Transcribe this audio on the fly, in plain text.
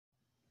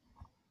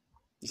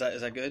Is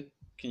that good?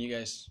 Can you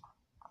guys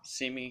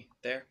see me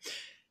there?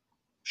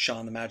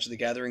 Sean, the Magic the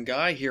Gathering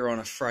guy, here on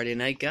a Friday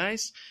night,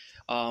 guys.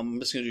 I'm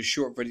just gonna do a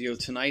short video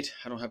tonight.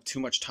 I don't have too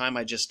much time.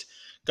 I just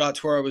got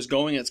to where I was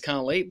going. It's kind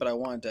of late, but I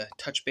wanted to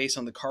touch base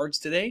on the cards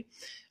today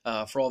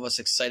for all of us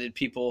excited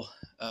people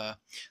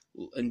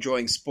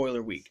enjoying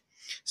spoiler week.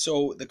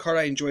 So the card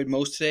I enjoyed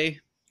most today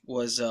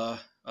was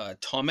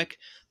Tomik,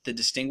 the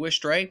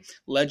Distinguished, right?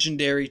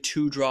 Legendary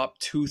 2-drop,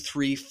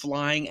 2/3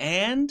 flying,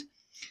 and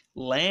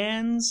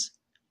lands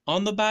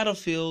on the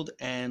battlefield,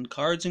 and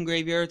cards in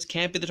graveyards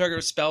can't be the target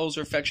of spells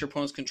or affect your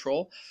opponent's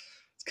control.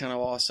 It's kind of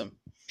awesome.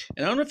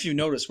 And I don't know if you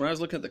noticed, when I was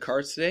looking at the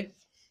cards today,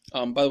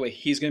 by the way,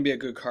 he's going to be a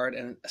good card,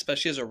 and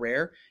especially as a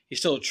rare, he's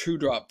still a true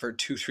drop for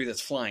 2/3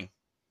 that's flying.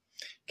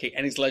 Okay,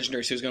 and he's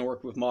legendary, so he's going to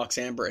work with Mox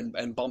Amber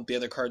and bump the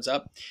other cards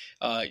up.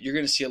 You're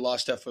going to see a lot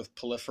of stuff with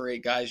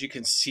proliferate, guys. You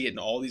can see it in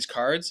all these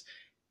cards.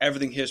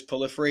 Everything here is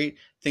proliferate.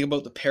 Think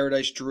about the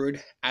Paradise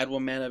Druid. Add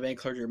 1 mana of any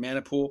card to your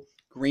mana pool.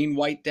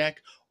 Green-white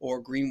deck or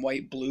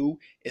green-white-blue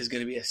is going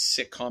to be a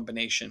sick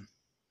combination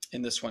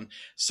in this one.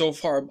 So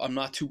far, I'm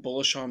not too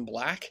bullish on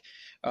black.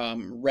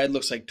 Red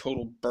looks like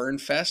total burn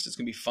fest. It's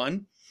going to be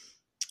fun.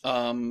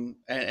 And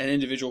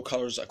individual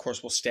colors, of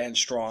course, will stand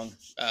strong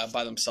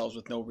by themselves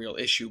with no real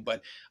issue.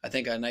 But I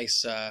think a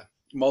nice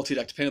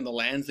multi-deck, depending on the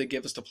lands they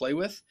give us to play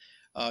with,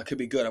 could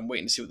be good. I'm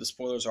waiting to see what the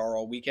spoilers are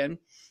all weekend.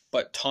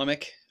 But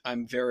Tomik,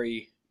 I'm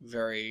very,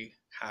 very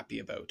happy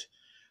about.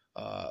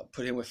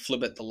 Put in with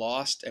Flibit the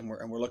Lost, and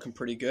we're looking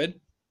pretty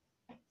good.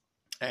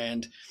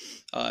 And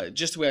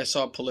just the way I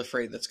saw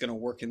proliferate that's going to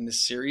work in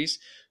this series,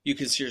 you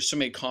can see there's so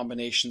many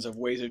combinations of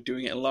ways of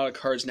doing it. And a lot of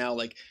cards now,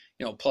 like,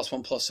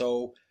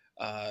 +1/+0,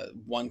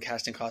 1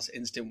 casting cost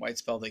instant white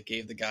spell that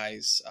gave the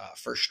guys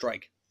first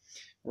strike,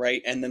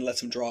 right? And then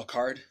lets them draw a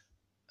card.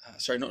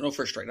 Sorry, no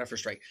first strike, not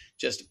first strike.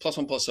 Just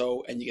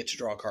 +1/+0, and you get to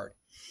draw a card.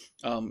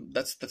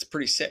 That's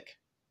pretty sick.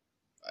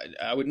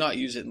 I would not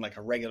use it in like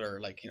a regular,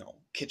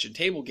 kitchen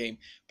table game.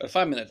 But if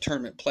I'm in a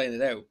tournament playing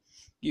it out,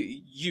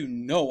 you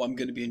know I'm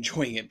going to be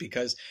enjoying it,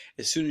 because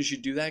as soon as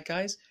you do that,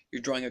 guys,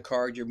 you're drawing a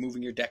card, you're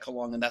moving your deck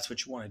along, and that's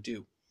what you want to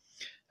do.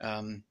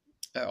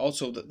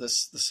 Also, the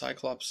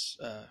Cyclops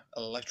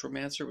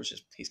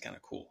Electromancer, he's kind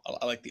of cool.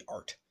 I like the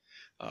art.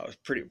 It was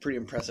pretty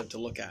impressive to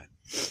look at.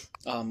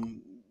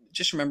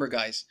 Just remember,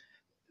 guys,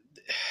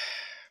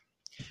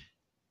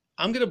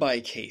 I'm going to buy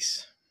a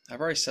case.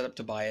 I've already set up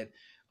to buy it.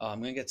 I'm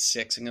going to get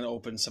 6. I'm going to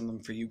open some of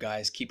them for you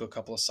guys. Keep a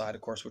couple aside,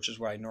 of course, which is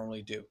what I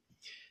normally do.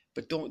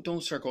 But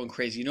don't start going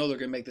crazy. You know they're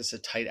going to make this a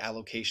tight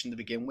allocation to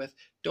begin with.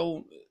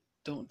 Don't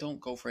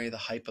go for any of the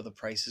hype of the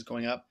prices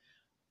going up.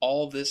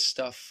 All this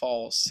stuff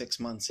falls 6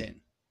 months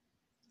in.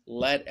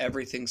 Let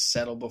everything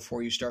settle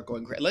before you start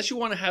going crazy. Unless you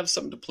want to have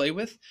something to play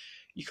with,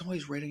 you can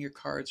always write on your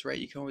cards, right?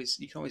 You can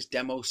always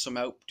demo some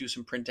out, do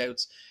some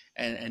printouts,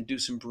 and do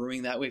some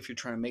brewing that way if you're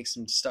trying to make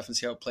some stuff and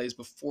see how it plays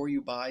before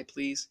you buy,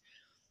 please.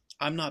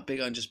 I'm not big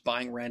on just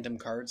buying random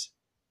cards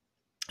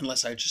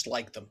unless I just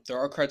like them. There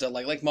are cards I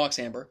like Mox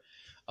Amber.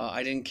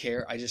 I didn't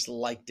care. I just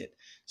liked it.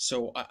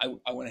 So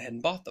I went ahead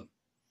and bought them.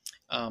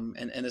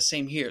 And the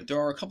same here. There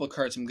are a couple of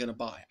cards I'm going to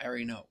buy. I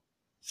already know.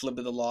 Flip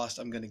of the Lost,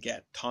 I'm going to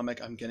get.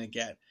 Tomik, I'm going to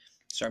get.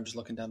 Sorry, I'm just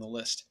looking down the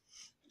list.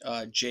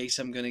 Jace,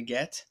 I'm going to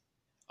get.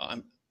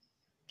 I'm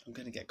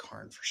going to get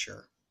Karn for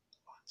sure.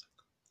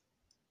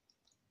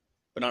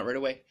 But not right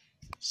away.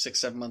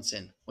 6-7 months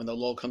in. When the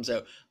lull comes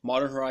out.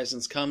 Modern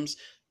Horizons comes.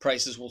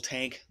 Prices will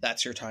tank.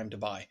 That's your time to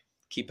buy.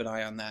 Keep an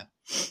eye on that.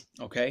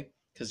 Okay?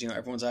 Because,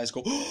 everyone's eyes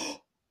go,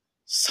 oh,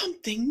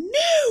 something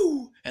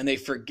new! And they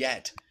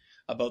forget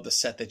about the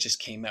set that just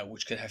came out,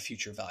 which could have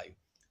future value.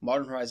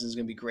 Modern Horizons is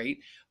going to be great,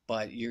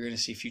 but you're going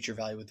to see future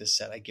value with this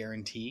set, I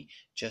guarantee,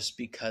 just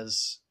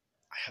because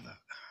I have a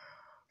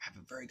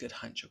very good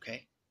hunch,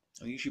 okay?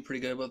 I'm usually pretty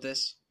good about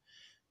this.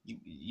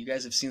 You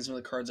guys have seen some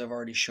of the cards I've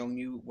already shown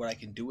you what I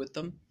can do with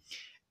them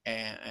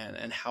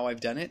and how I've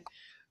done it.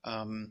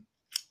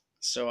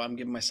 So I'm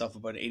giving myself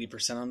about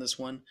 80% on this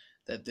one,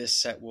 that this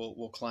set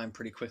will climb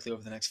pretty quickly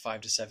over the next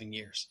 5 to 7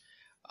 years,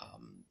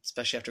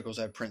 especially after it goes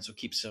out of print. So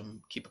keep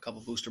a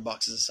couple booster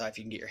boxes aside if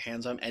you can get your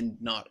hands on them and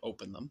not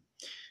open them.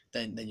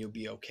 Then you'll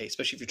be okay,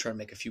 especially if you're trying to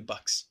make a few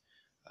bucks.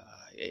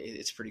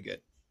 It's pretty good.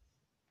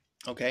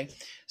 Okay,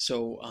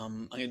 so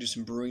I'm going to do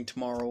some brewing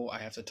tomorrow. I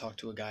have to talk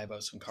to a guy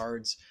about some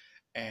cards,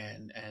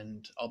 and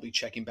I'll be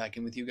checking back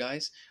in with you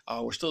guys.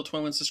 We're still at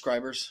 21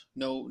 subscribers.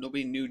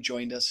 Nobody new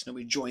joined us.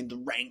 Nobody joined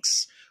the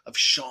ranks of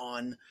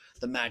Sean,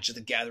 the Magic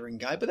the Gathering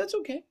guy, but that's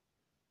okay.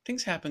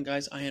 Things happen,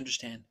 guys. I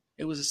understand.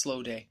 It was a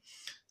slow day.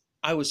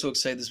 I was so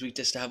excited this week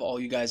just to have all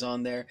you guys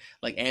on there.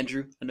 Like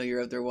Andrew, I know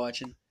you're out there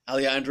watching.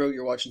 Alejandro,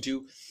 you're watching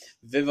too.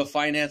 Viva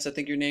Finance, I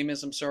think your name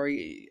is. I'm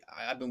sorry.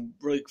 I've been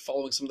really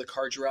following some of the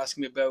cards you're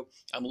asking me about.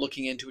 I'm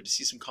looking into it to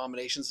see some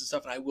combinations and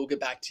stuff, and I will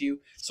get back to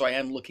you. So I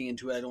am looking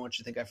into it. I don't want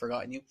you to think I've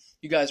forgotten you.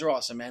 You guys are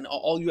awesome, man.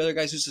 All you other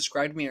guys who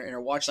subscribe to me and are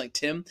watching, like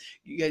Tim,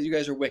 you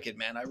guys are wicked,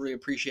 man. I really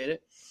appreciate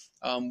it.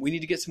 We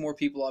need to get some more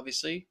people,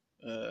 obviously.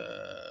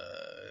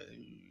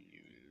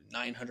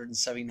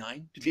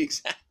 979 to be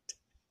exact.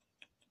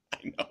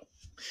 I know.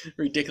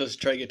 ridiculous to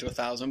try to get to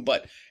 1,000,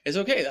 but it's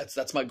okay.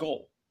 That's my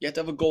goal. You have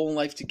to have a goal in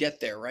life to get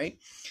there, right?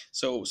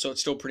 So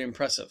it's still pretty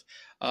impressive.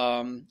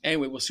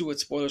 Anyway, we'll see what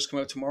spoilers come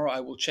out tomorrow.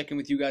 I will check in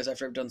with you guys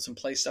after I've done some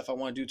play stuff I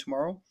want to do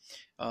tomorrow.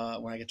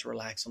 When I get to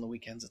relax on the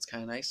weekends, it's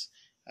kind of nice.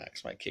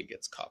 Because my kid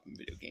gets caught in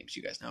video games.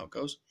 You guys know how it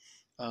goes.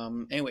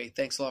 Anyway,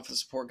 thanks a lot for the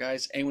support,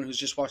 guys. Anyone who's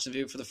just watching the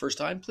video for the first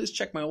time, please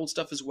check my old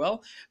stuff as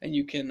well. And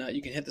you can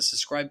hit the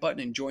subscribe button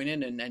and join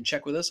in and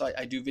check with us.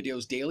 I do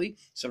videos daily,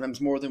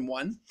 sometimes more than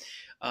one.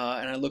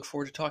 And I look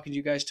forward to talking to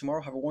you guys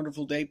tomorrow. Have a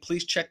wonderful day.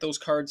 Please check those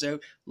cards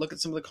out. Look at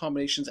some of the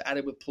combinations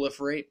added with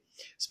proliferate,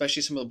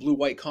 especially some of the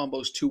blue-white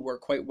combos too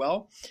work quite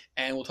well.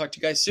 And we'll talk to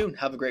you guys soon.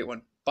 Have a great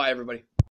one. Bye, everybody.